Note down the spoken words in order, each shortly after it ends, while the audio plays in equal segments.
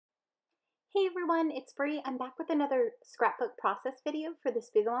Hey everyone, it's Bree. I'm back with another scrapbook process video for the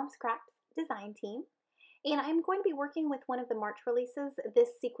SpiegelMom Scraps design team. And I'm going to be working with one of the March releases. This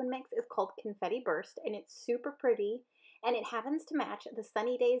sequin mix is called Confetti Burst and it's super pretty. And it happens to match the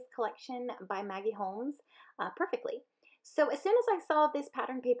Sunny Days collection by Maggie Holmes perfectly. So as soon as I saw this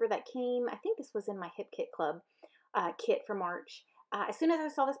pattern paper that came, I think this was in my Hip Kit Club kit for March. As soon as I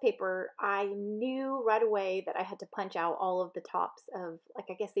saw this paper, I knew right away that I had to punch out all of the tops of, like,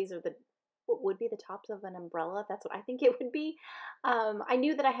 I guess these are what would be the tops of an umbrella. That's what I think it would be. I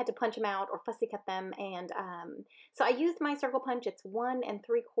knew that I had to punch them out or fussy cut them, and so I used my circle punch. It's 1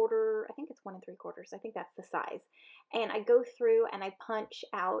 3/4. I think it's 1 3/4. I think that's the size. And I go through and I punch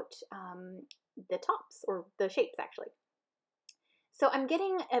out the tops, or the shapes actually. So I'm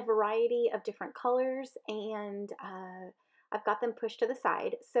getting a variety of different colors, and I've got them pushed to the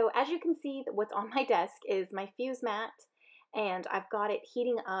side. So as you can see, what's on my desk is my fuse mat, and I've got it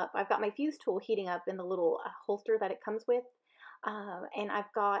heating up. I've got my fuse tool heating up in the little holster that it comes with, and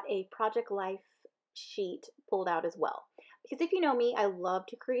I've got a Project Life sheet pulled out as well. Because if you know me, I love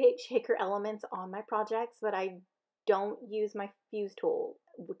to create shaker elements on my projects, but I don't use my fuse tool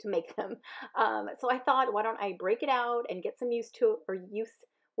to make them. So I thought, why don't I break it out and get some use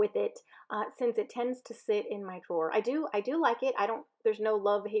with it, since it tends to sit in my drawer. I do like it. There's no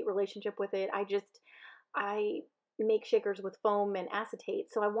love-hate relationship with it. I make shakers with foam and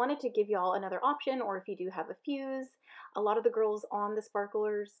acetate, so I wanted to give y'all another option. Or if you do have a fuse, a lot of the girls on the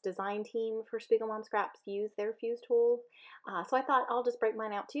Sparklers design team for SpiegelMom Scraps use their fuse tool. So I thought I'll just break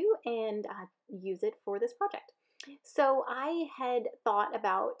mine out too and use it for this project. So I had thought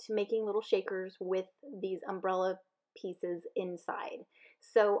about making little shakers with these umbrella pieces inside.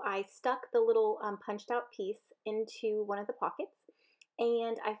 So I stuck the little punched out piece into one of the pockets,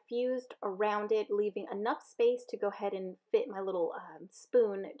 and I fused around it, leaving enough space to go ahead and fit my little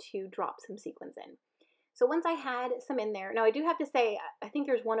spoon to drop some sequins in. So once I had some in there, now I do have to say, I think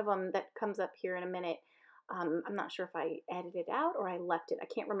there's one of them that comes up here in a minute. I'm not sure if I edited it out or I left it. I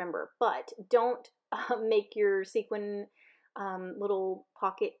can't remember, but don't make your sequin little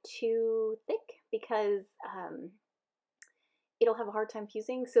pocket too thick, because it'll have a hard time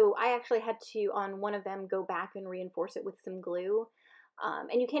fusing. So I actually had to, on one of them, go back and reinforce it with some glue.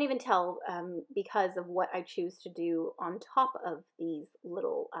 And you can't even tell because of what I choose to do on top of these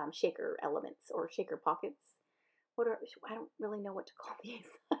little shaker elements or shaker pockets. I don't really know what to call these.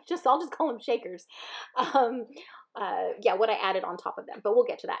 I'll just call them shakers. Yeah, what I added on top of them, but we'll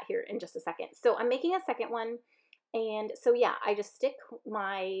get to that here in just a second. So I'm making a second one, and so yeah, I just stick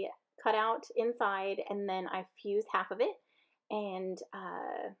my cutout inside, and then I fuse half of it. And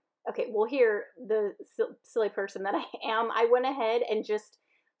okay, well, here, the silly person that I am, I went ahead and just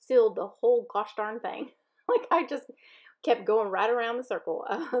sealed the whole gosh darn thing. Like, I just kept going right around the circle.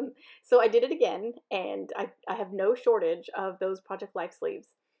 So I did it again, and I have no shortage of those Project Life sleeves.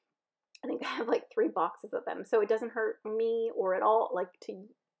 I think I have like 3 boxes of them, so it doesn't hurt me or at all like to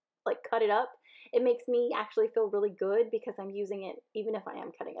cut it up. It makes me actually feel really good because I'm using it even if I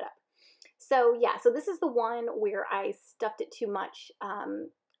am cutting it up. So yeah, so this is the one where I stuffed it too much.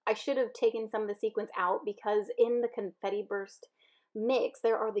 I should have taken some of the sequins out, because in the Confetti Burst mix,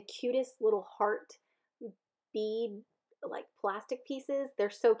 there are the cutest little heart bead, like, plastic pieces. They're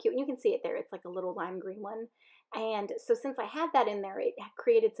so cute. And you can see it there. It's like a little lime green one. And so since I had that in there, it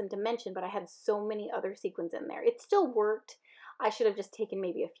created some dimension, but I had so many other sequins in there. It still worked. I should have just taken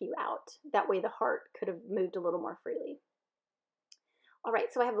maybe a few out. That way the heart could have moved a little more freely. All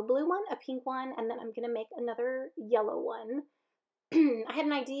right, so I have a blue one, a pink one, and then I'm going to make another yellow one. I had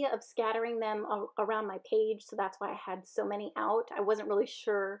an idea of scattering them around my page, so that's why I had so many out. I wasn't really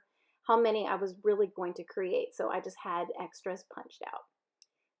sure how many I was really going to create, so I just had extras punched out.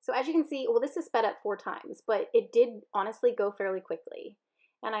 So as you can see, well, this is sped up 4 times, but it did honestly go fairly quickly.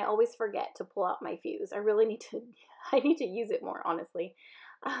 And I always forget to pull out my fuse. I really need to, I need to use it more, honestly,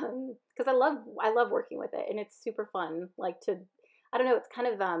 because I love working with it, and it's super fun. Like, I don't know, it's kind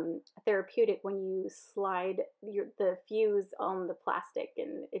of therapeutic when you slide the fuse on the plastic,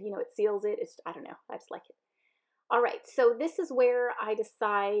 and it seals it. I don't know, I just like it. All right, so this is where I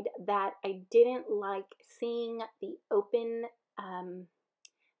decide that I didn't like seeing the openness,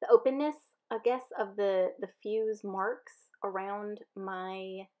 I guess, of the fuse marks around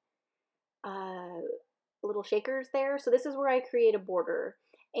my little shakers there. So this is where I create a border,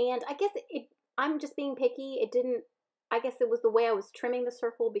 and I guess I'm just being picky. I guess it was the way I was trimming the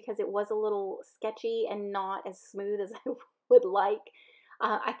circle, because it was a little sketchy and not as smooth as I would like.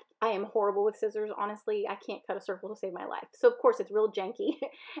 I am horrible with scissors, honestly. I can't cut a circle to save my life. So of course it's real janky,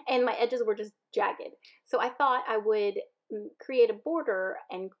 and my edges were just jagged. So I thought I would create a border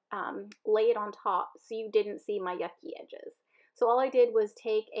and lay it on top so you didn't see my yucky edges. So all I did was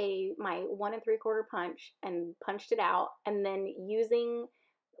take my 1 3/4 punch and punched it out, and then using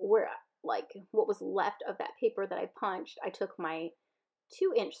what was left of that paper that I punched, I took my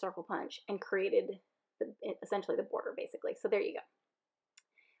 2-inch circle punch and created essentially the border basically. So there you go.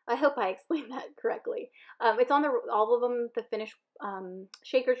 I hope I explained that correctly. It's on all of them, the finished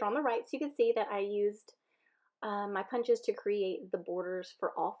shakers are on the right, so you can see that I used my punches to create the borders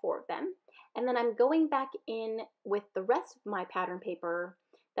for all 4 of them. And then I'm going back in with the rest of my pattern paper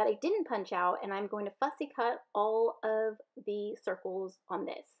that I didn't punch out, and I'm going to fussy cut all of the circles on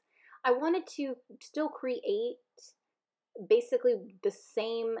this. I wanted to still create basically the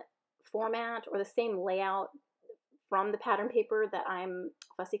same format or the same layout from the pattern paper that I'm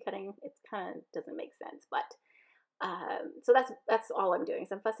fussy cutting. It kind of doesn't make sense, but so that's all I'm doing.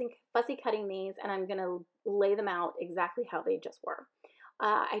 So I'm fussy cutting these, and I'm gonna lay them out exactly how they just were.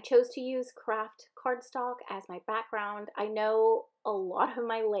 I chose to use craft cardstock as my background. I know a lot of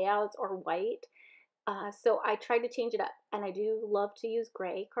my layouts are white, so I tried to change it up, and I do love to use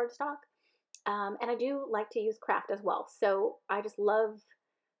gray cardstock, and I do like to use craft as well. So I just love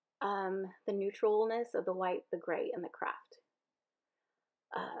the neutralness of the white, the gray, and the craft.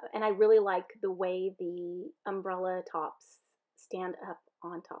 And I really like the way the umbrella tops stand up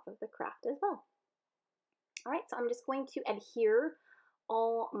on top of the craft as well. All right, so I'm just going to adhere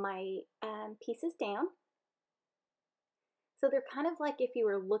all my pieces down. So they're kind of like if you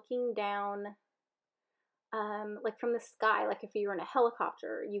were looking down, like from the sky, like if you were in a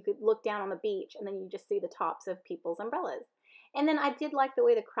helicopter, you could look down on the beach and then you just see the tops of people's umbrellas. And then I did like the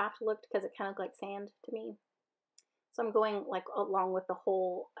way the craft looked because it kind of looked like sand to me. So I'm going like along with the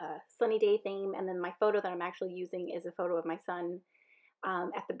whole sunny day theme, and then my photo that I'm actually using is a photo of my son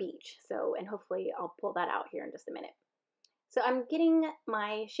at the beach. So, and hopefully I'll pull that out here in just a minute. So I'm getting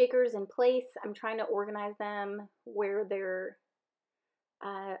my shakers in place. I'm trying to organize them where they're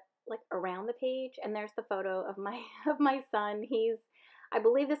like around the page. And there's the photo of my son. I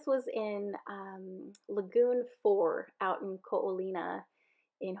believe this was in Lagoon 4 out in Ko'olina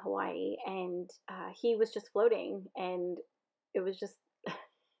in Hawaii, and he was just floating, and it was just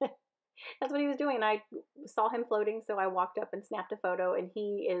that's what he was doing. And I saw him floating, so I walked up and snapped a photo, and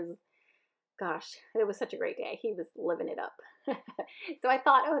gosh, it was such a great day. He was living it up. So I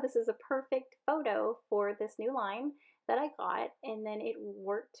thought, oh, this is a perfect photo for this new line that I got, and then it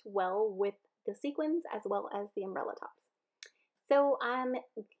worked well with the sequins as well as the umbrella tops. So I'm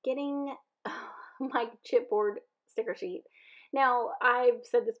getting my chipboard sticker sheet. Now, I've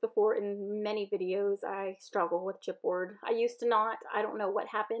said this before in many videos, I struggle with chipboard. I used to not. I don't know what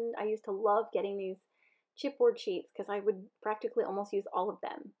happened. I used to love getting these chipboard sheets because I would practically almost use all of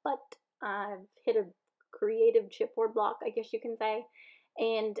them. But I've hit a creative chipboard block, I guess you can say.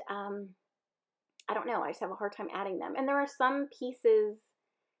 And I don't know. I just have a hard time adding them. And there are some pieces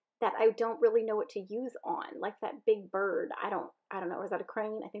that I don't really know what to use on, like that big bird. I don't know. Is that a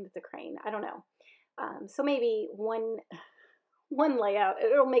crane? I think it's a crane. I don't know. So maybe one layout,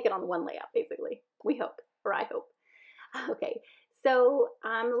 it'll make it on one layout, basically. We hope, or I hope. Okay, so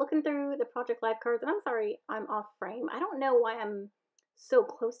I'm looking through the Project Life cards, and I'm sorry I'm off frame. I don't know why I'm so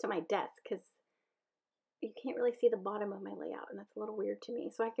close to my desk, because you can't really see the bottom of my layout, and that's a little weird to me.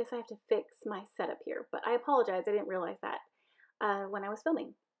 So I guess I have to fix my setup here, but I apologize. I didn't realize that when I was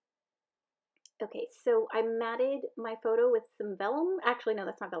filming. Okay, so I matted my photo with some vellum. Actually, no,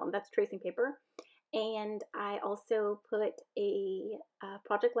 that's not vellum. That's tracing paper. And I also put a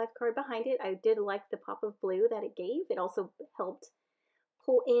Project Life card behind it. I did like the pop of blue that it gave. It also helped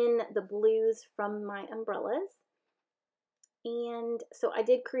pull in the blues from my umbrellas. And so I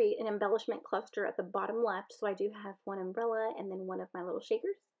did create an embellishment cluster at the bottom left. So I do have one umbrella and then one of my little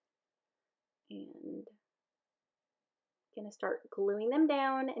shakers. And I'm gonna start gluing them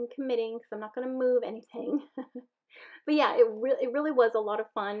down and committing because I'm not gonna move anything. But yeah, it really was a lot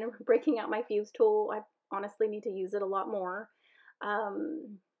of fun breaking out my fuse tool. I honestly need to use it a lot more.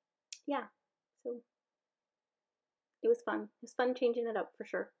 Yeah, so it was fun. It was fun changing it up for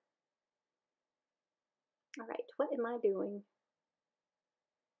sure. All right, what am I doing?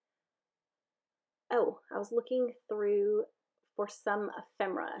 Oh, I was looking through for some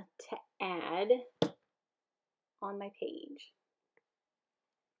ephemera to add on my page.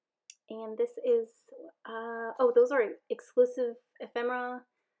 And this is, oh, those are exclusive ephemera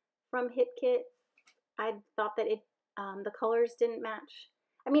from Hip Kit. I thought that the colors didn't match.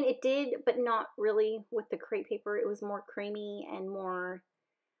 I mean, it did, but not really with the crepe paper. It was more creamy and more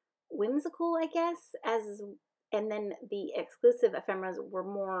whimsical, I guess. And then the exclusive ephemeras were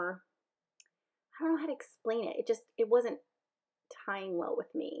more, I don't know how to explain it. It wasn't tying well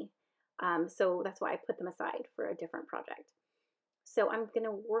with me. So that's why I put them aside for a different project. So I'm going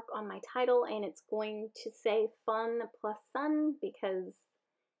to work on my title, and it's going to say fun plus sun because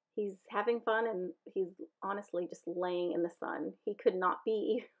he's having fun and he's honestly just laying in the sun. He could not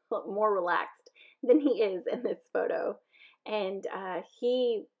be more relaxed than he is in this photo. And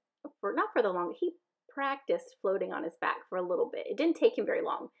not for the long, he practiced floating on his back for a little bit. It didn't take him very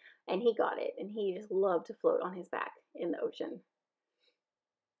long, and he got it, and he just loved to float on his back in the ocean.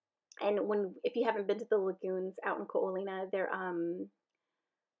 And if you haven't been to the lagoons out in Ko'olina,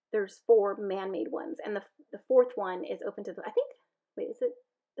 there's 4 man-made ones, and the 4th one is open to the, I think, wait, is it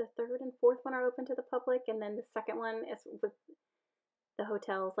the 3rd and 4th one are open to the public, and then the 2nd one is with the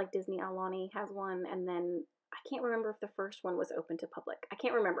hotels, like Disney Aulani has one, and then I can't remember if the 1st one was open to public. I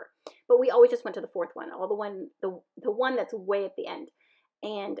can't remember, but we always just went to the 4th one, the one that's way at the end.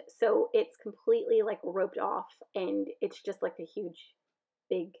 And so it's completely like roped off, and it's just like a huge,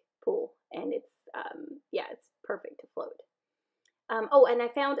 big pool, and it's yeah, it's perfect to float. Oh, and I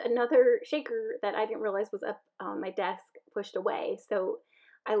found another shaker that I didn't realize was up on my desk, pushed away. So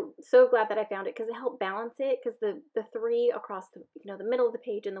I'm so glad that I found it because it helped balance it. Because the 3 across the the middle of the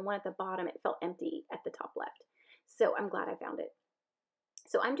page and the one at the bottom, it felt empty at the top left. So I'm glad I found it.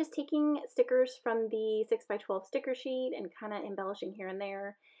 So I'm just taking stickers from the 6x12 sticker sheet and kind of embellishing here and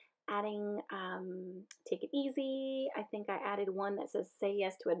there, adding Take It Easy. I think I added one that says Say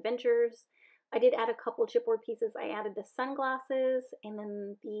Yes to Adventures. I did add a couple chipboard pieces. I added the sunglasses and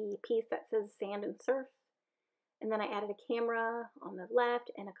then the piece that says Sand and Surf. And then I added a camera on the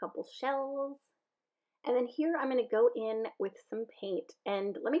left and a couple shells. And then here I'm going to go in with some paint.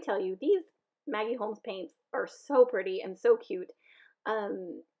 And let me tell you, these Maggie Holmes paints are so pretty and so cute.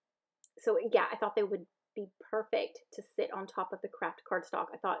 So yeah, I thought they would be perfect to sit on top of the craft cardstock.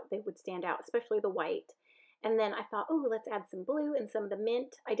 I thought they would stand out, especially the white. And then I thought, oh, let's add some blue and some of the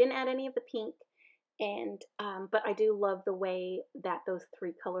mint. I didn't add any of the pink, and but I do love the way that those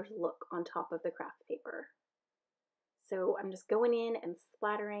 3 colors look on top of the craft paper. So I'm just going in and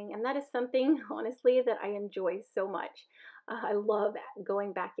splattering, and that is something, honestly, that I enjoy so much. I love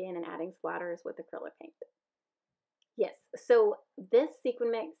going back in and adding splatters with acrylic paint. Yes, so this sequin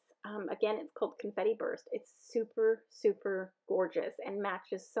mix, again, it's called Confetti Burst. It's super, super gorgeous and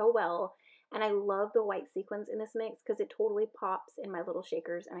matches so well. And I love the white sequins in this mix because it totally pops in my little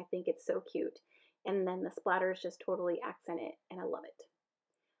shakers, and I think it's so cute. And then the splatters just totally accent it, and I love it.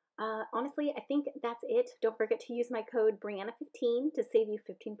 Honestly, I think that's it. Don't forget to use my code Brianna15 to save you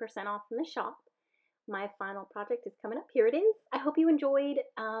 15% off in the shop. My final project is coming up. Here it is. I hope you enjoyed.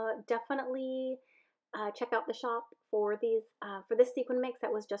 Definitely check out the shop for this sequin mix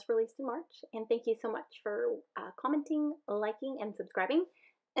that was just released in March. And thank you so much for commenting, liking, and subscribing.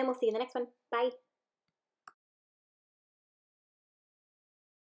 And we'll see you in the next one. Bye.